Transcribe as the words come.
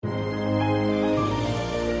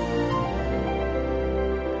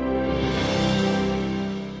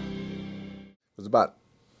about,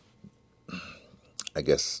 I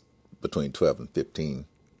guess, between 12 and 15,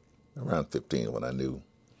 around 15 when I knew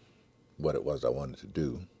what it was I wanted to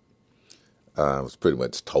do. I was pretty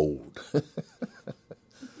much told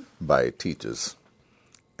by teachers.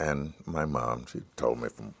 And my mom, she told me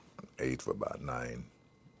from age of about 9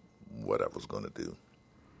 what I was going to do.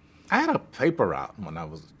 I had a paper out when I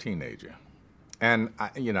was a teenager. And, I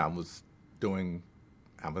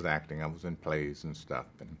was acting, I was in plays and stuff.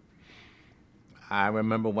 And I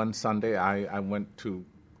remember one Sunday I went to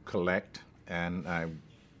collect, and I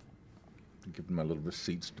gave my little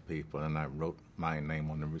receipts to people, and I wrote my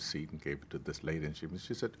name on the receipt and gave it to this lady, and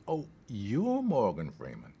she said, "Oh, you're Morgan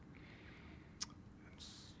Freeman."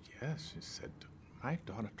 Yes, she said, "My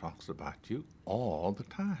daughter talks about you all the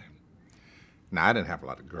time." Now, I didn't have a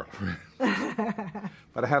lot of girlfriends,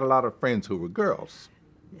 but I had a lot of friends who were girls.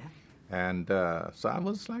 Yeah. And so I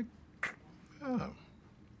was like, oh,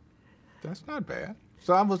 that's not bad.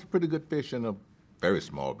 So I was a pretty good fish in a very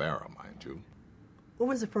small barrel, mind you. What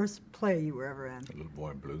was the first play you were ever in? A Little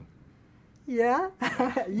Boy Blue. Yeah?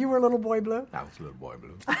 You were Little Boy Blue? I was Little Boy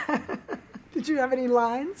Blue. Did you have any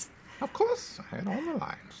lines? Of course, I had all the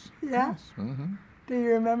lines. Yeah? Yes. Mm-hmm. Do you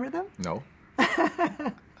remember them? No.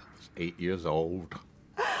 I was 8 years old.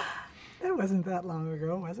 It wasn't that long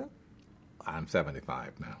ago, was it? I'm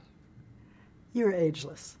 75 now. You're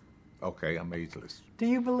ageless. Okay, I'm ageless. Do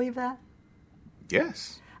you believe that?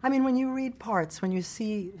 Yes. I mean, when you read parts, when you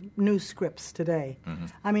see new scripts today,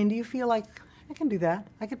 I mean, do you feel like, I can do that,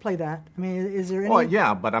 I could play that? I mean, is there any... Well,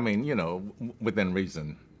 yeah, but I mean, within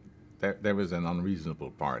reason, there is an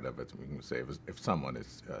unreasonable part of it. We can say if someone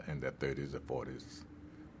is in their 30s or 40s,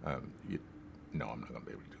 no, I'm not going to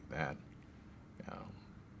be able to do that.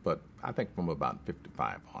 But I think from about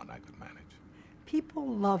 55 on, I could manage. People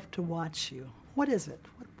love to watch you. What is it?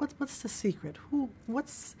 What's the secret?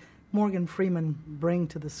 What's Morgan Freeman bring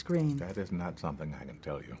to the screen? That is not something I can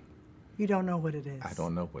tell you. You don't know what it is? I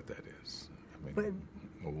don't know what that is. I mean,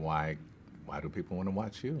 why do people want to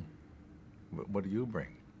watch you? What do you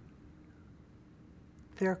bring?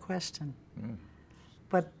 Fair question. Yeah.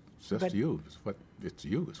 But it's just you.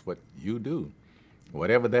 It's what you do,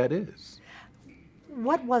 whatever that is.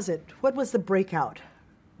 What was it? What was the breakout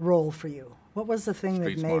role for you? What was the thing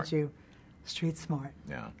that made you street smart?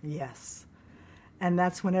 Yeah. Yes. And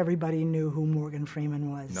that's when everybody knew who Morgan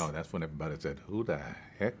Freeman was. No, that's when everybody said, "Who the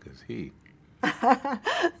heck is he?"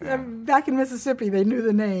 Back in Mississippi, they knew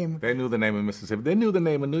the name. They knew the name of Mississippi. They knew the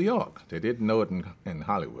name of New York. They didn't know it in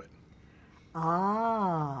Hollywood.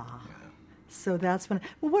 Ah. Yeah. So that's when...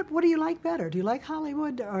 Well, what do you like better? Do you like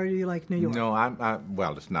Hollywood or do you like New York? No,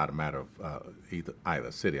 well, it's not a matter of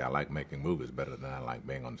either city. I like making movies better than I like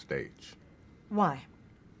being on stage. Why?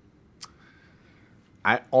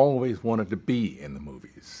 I always wanted to be in the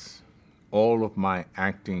movies. All of my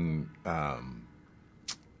acting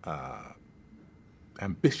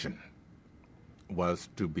ambition was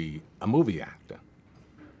to be a movie actor.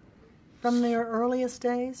 From your earliest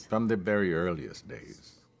days? From the very earliest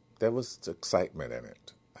days. There was excitement in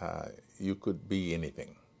it. You could be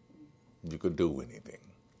anything. You could do anything.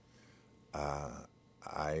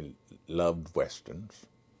 I loved Westerns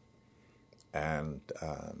and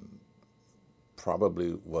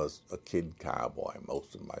probably was a kid cowboy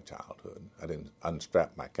most of my childhood. I didn't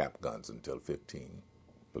unstrap my cap guns until 15.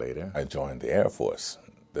 Later, I joined the Air Force.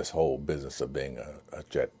 This whole business of being a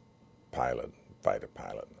jet pilot, fighter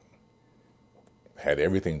pilot, had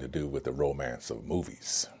everything to do with the romance of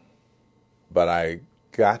movies. But I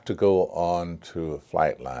got to go on to a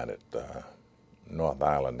flight line at North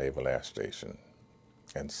Island Naval Air Station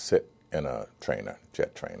and sit in a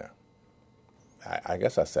jet trainer. I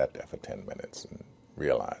guess I sat there for 10 minutes and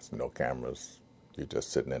realized no cameras. You're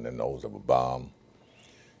just sitting in the nose of a bomb.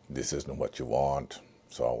 This isn't what you want.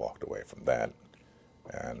 So I walked away from that.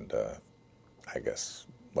 And I guess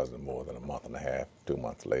wasn't more than a month and a half, 2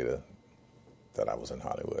 months later, that I was in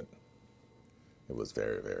Hollywood. It was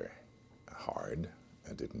very, very hard.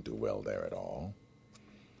 I didn't do well there at all.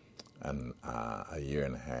 And a year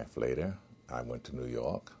and a half later, I went to New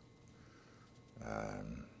York.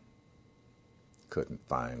 Couldn't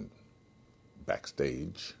find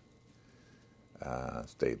backstage.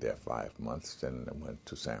 Stayed there 5 months, then I went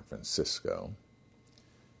to San Francisco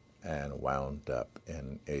and wound up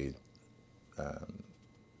in a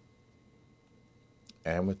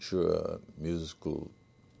amateur musical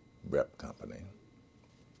rep company.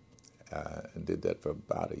 And did that for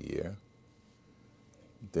about a year.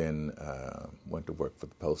 Then went to work for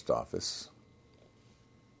the post office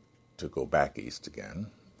to go back east again,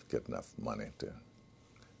 to get enough money to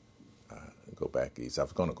go back east. I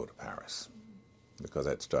was going to go to Paris because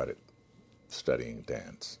I'd started studying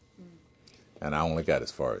dance. And I only got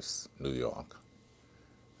as far as New York.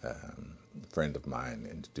 A friend of mine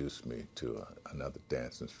introduced me to another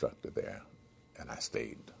dance instructor there, and I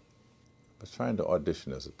stayed. I was trying to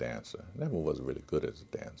audition as a dancer. Never was really good as a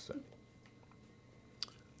dancer.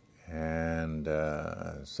 And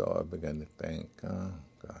so I began to think, oh,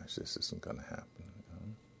 gosh, this isn't going to happen.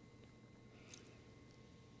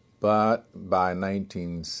 But by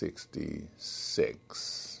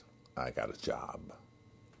 1966, I got a job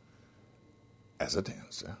as a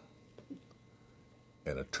dancer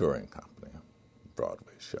in a touring company,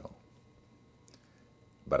 Broadway show.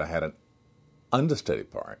 But I had an understudy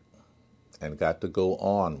part and got to go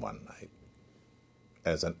on one night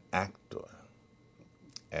as an actor.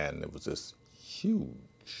 And it was this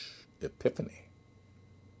huge epiphany.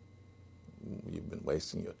 You've been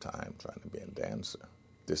wasting your time trying to be a dancer.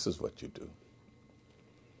 This is what you do.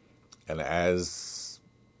 And as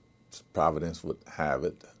Providence would have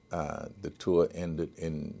it, the tour ended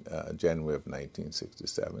in January of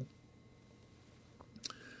 1967.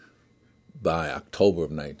 By October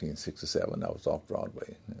of 1967, I was off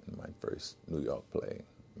Broadway in my first New York play,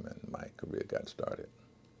 and my career got started.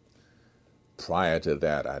 Prior to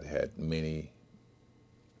that, I'd had many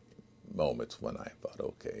moments when I thought,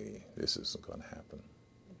 okay, this isn't going to happen.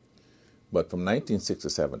 But from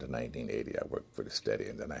 1967 to 1980, I worked pretty steady,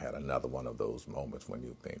 and then I had another one of those moments when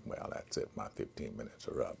you think, well, that's it, my 15 minutes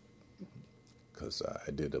are up. Because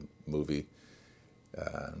I did a movie,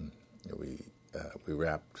 we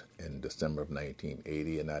wrapped in December of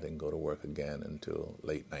 1980, and I didn't go to work again until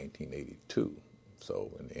late 1982.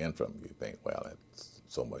 So in the interim, you think, well, that's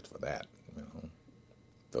so much for that, you know.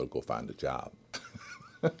 They'll go find a job.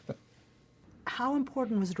 How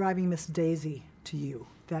important was Driving Miss Daisy to you,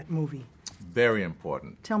 that movie? Very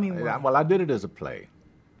important. Tell me why. Well, I did it as a play.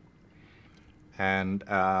 And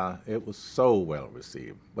it was so well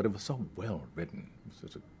received, but it was so well written. It was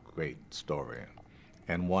such a great story,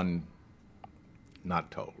 and one not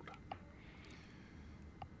told.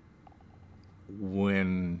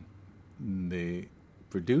 When the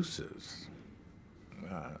producers,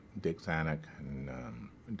 Dick Zanuck and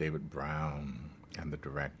David Brown, and the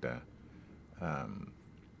director,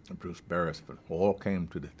 Bruce Beresford, all came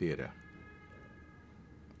to the theater,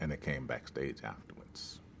 and they came backstage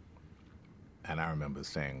afterwards. And I remember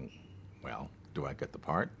saying, well, do I get the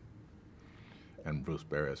part? And Bruce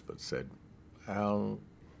Beresford said, well,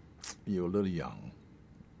 you're a little young.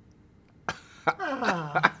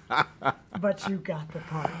 But you got the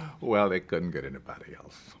part. Well, they couldn't get anybody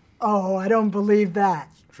else. Oh, I don't believe that.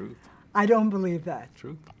 Truth. I don't believe that.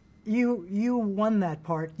 Truth. You won that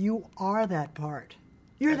part. You are that part.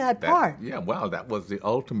 You're that part. Yeah, well, that was the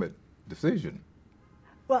ultimate decision.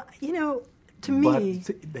 Well, you know, to me...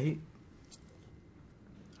 But see,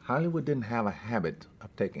 Hollywood didn't have a habit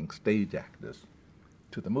of taking stage actors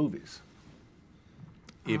to the movies.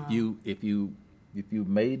 If you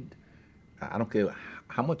made, I don't care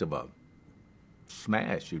how much of a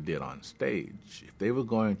smash you did on stage, if they were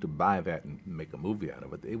going to buy that and make a movie out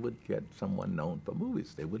of it, they would get someone known for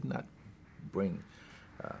movies. They would not bring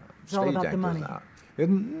it's all stage about actors the money. out.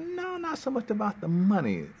 No, not so much about the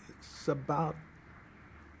money.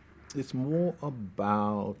 It's more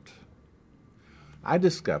about, I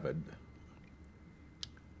discovered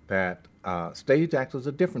that stage actors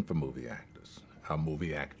are different from movie actors.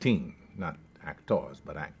 Movie acting, not actors,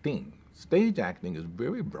 but acting. Stage acting is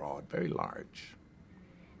very broad, very large.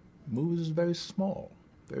 Movies is very small,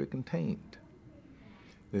 very contained.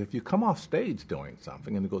 If you come off stage doing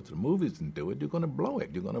something and you go to the movies and do it, you're going to blow it.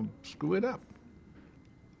 You're going to screw it up.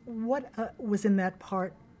 What was in that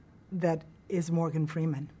part that is Morgan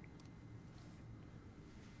Freeman?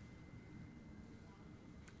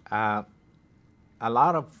 A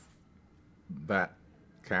lot of that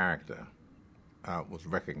character was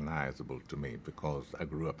recognizable to me because I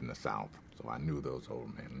grew up in the South, so I knew those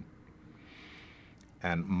old men.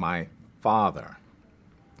 And my father,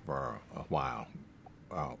 for a while,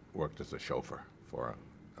 worked as a chauffeur for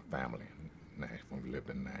a family in Nashville, when we lived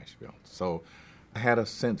in Nashville. So I had a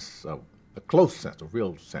close sense, a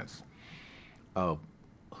real sense of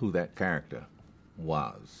who that character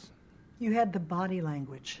was. You had the body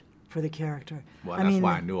language for the character. Well, that's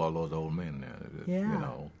why I knew all those old men. Yeah. You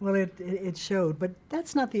know. Well, it showed. But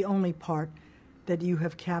that's not the only part that you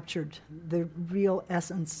have captured, the real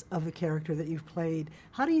essence of the character that you've played.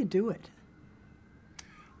 How do you do it?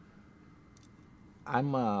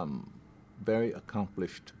 I'm a very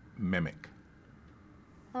accomplished mimic.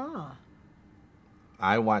 Ah.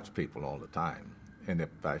 I watch people all the time. And if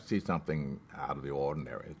I see something out of the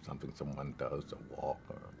ordinary, something someone does, a walk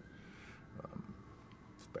or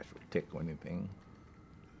special tick or anything,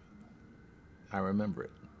 I remember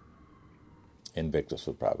it. Invictus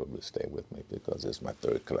would probably stay with me because it's my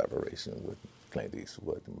third collaboration with Clint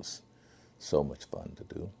Eastwood. It was so much fun to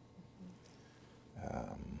do.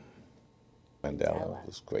 Mandela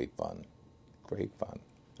was great fun, great fun.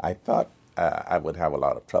 I thought I would have a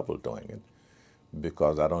lot of trouble doing it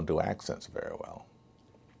because I don't do accents very well.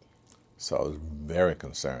 So I was very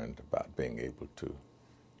concerned about being able to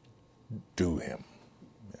do him,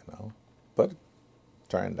 you know. But it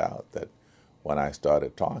turned out that when I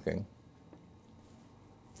started talking,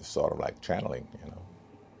 it's sort of like channeling, you know.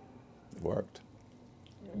 It worked.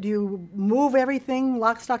 Do you move everything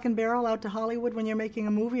lock, stock, and barrel out to Hollywood when you're making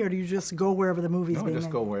a movie, or do you just go wherever the movie's being made? No,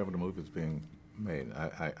 just go wherever the movie's being made.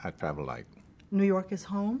 I travel like... New York is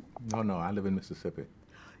home? No, I live in Mississippi.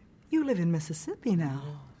 You live in Mississippi now?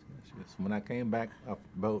 Yes. When I came back off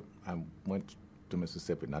the boat, I went to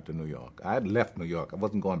Mississippi, not to New York. I had left New York. I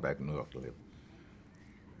wasn't going back to New York to live.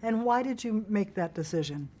 And why did you make that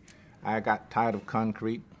decision? I got tired of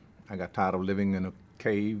concrete. I got tired of living in a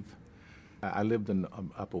cave. I lived in the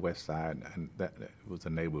Upper West Side, and that was a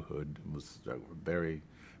neighborhood. It was a very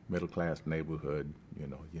middle-class neighborhood. You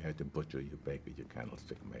know, you had your butcher, your baker, your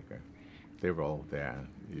candlestick maker. They were all there.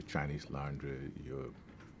 Your Chinese laundry, your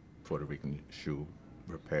Puerto Rican shoe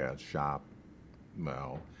repair shop,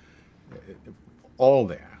 well, all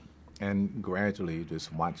there. And gradually you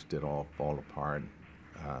just watched it all fall apart.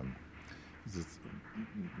 These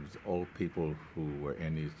old people who were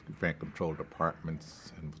in these rent-controlled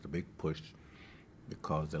apartments, and it was a big push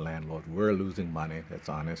because the landlords were losing money, that's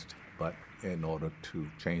honest, but in order to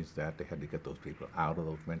change that, they had to get those people out of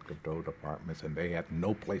those rent-controlled apartments, and they had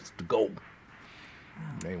no place to go.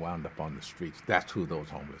 They wound up on the streets. That's who those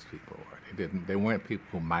homeless people were. They weren't people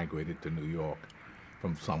who migrated to New York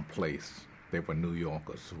from some place. They were New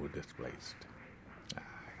Yorkers who were displaced.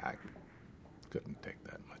 I couldn't take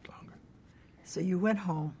that much longer. So you went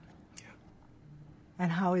home. Yeah. And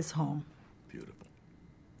how is home? Beautiful.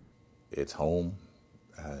 It's home.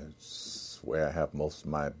 It's where I have most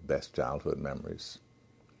of my best childhood memories.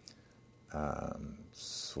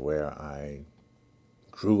 It's where I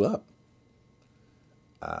grew up.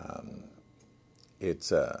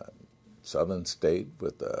 It's a southern state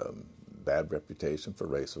with a bad reputation for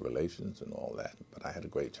racial relations and all that, but I had a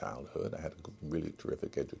great childhood. I had a really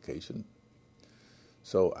terrific education.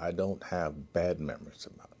 So I don't have bad memories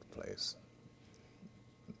about the place.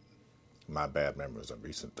 My bad memories are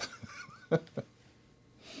recent.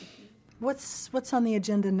 What's on the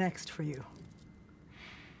agenda next for you?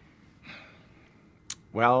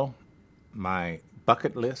 Well, my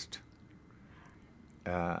bucket list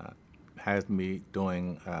has me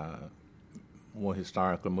doing more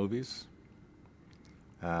historical movies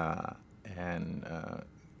and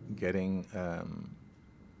getting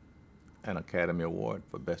an Academy Award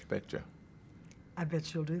for Best Picture. I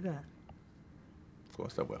bet you'll do that. Of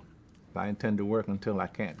course I will. I intend to work until I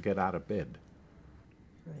can't get out of bed.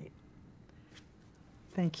 Great.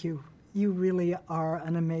 Thank you. You really are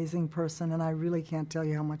an amazing person, and I really can't tell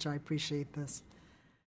you how much I appreciate this.